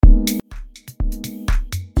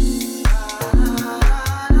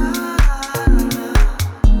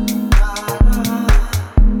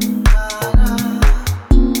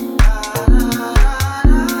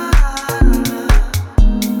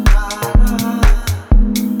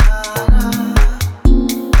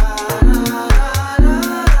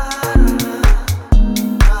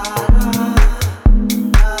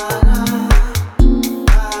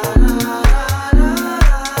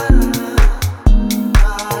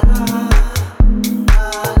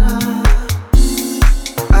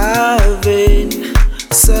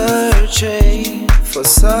for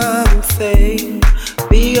something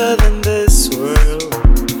bigger than this world,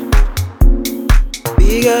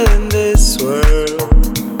 bigger than this world.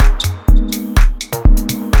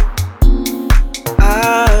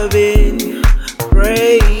 I've been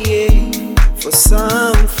praying for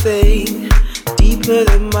something deeper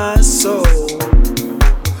than my soul,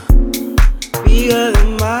 bigger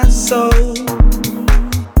than my soul.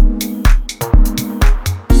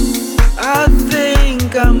 I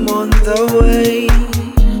think I'm on the way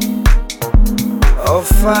of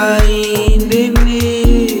finding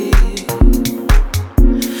it.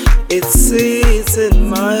 It sits in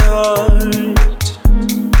my heart.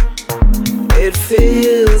 It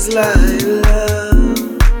feels like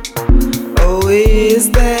love. Oh, is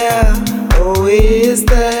there? Oh, is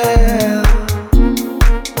there?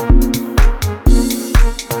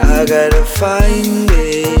 I gotta find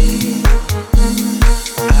it.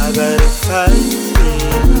 I gotta find it.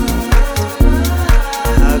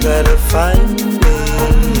 I gotta find it.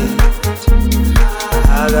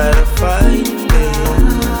 I gotta find it.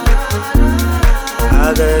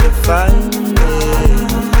 I gotta find it.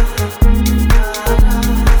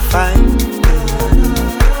 Find it.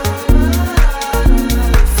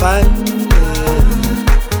 Find it.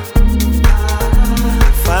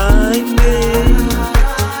 Find it.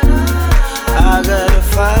 I gotta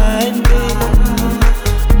find it.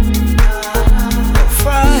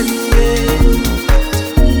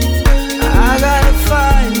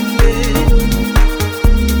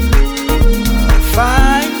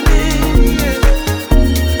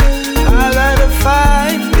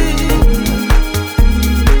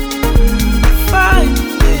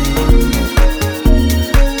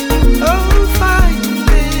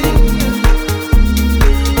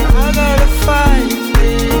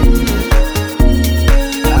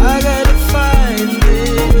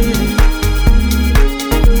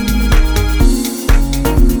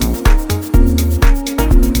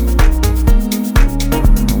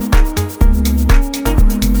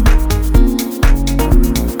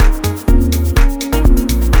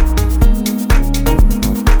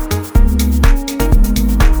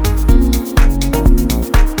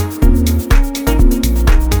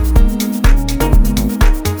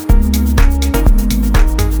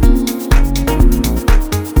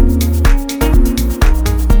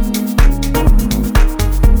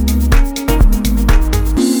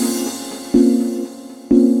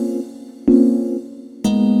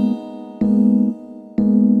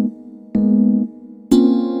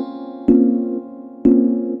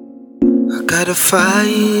 Gotta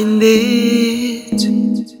find it.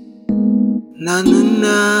 Na na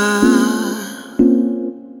na.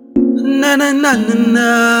 Na na na na na.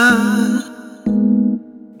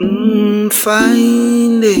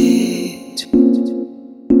 Find it.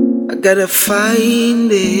 I gotta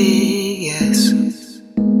find it. Yes,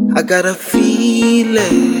 I gotta feel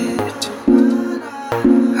it.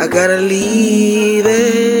 I gotta leave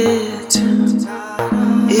it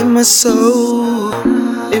in my soul,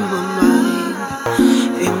 in my mind,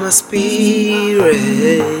 in my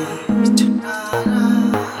spirit.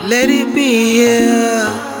 Let it be here.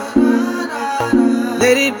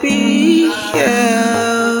 Let it be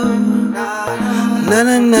here. Na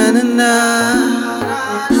na na na na.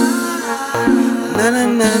 Na na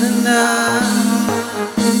na na na.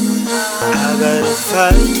 I gotta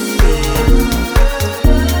find it.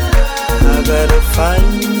 I gotta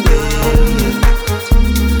find it.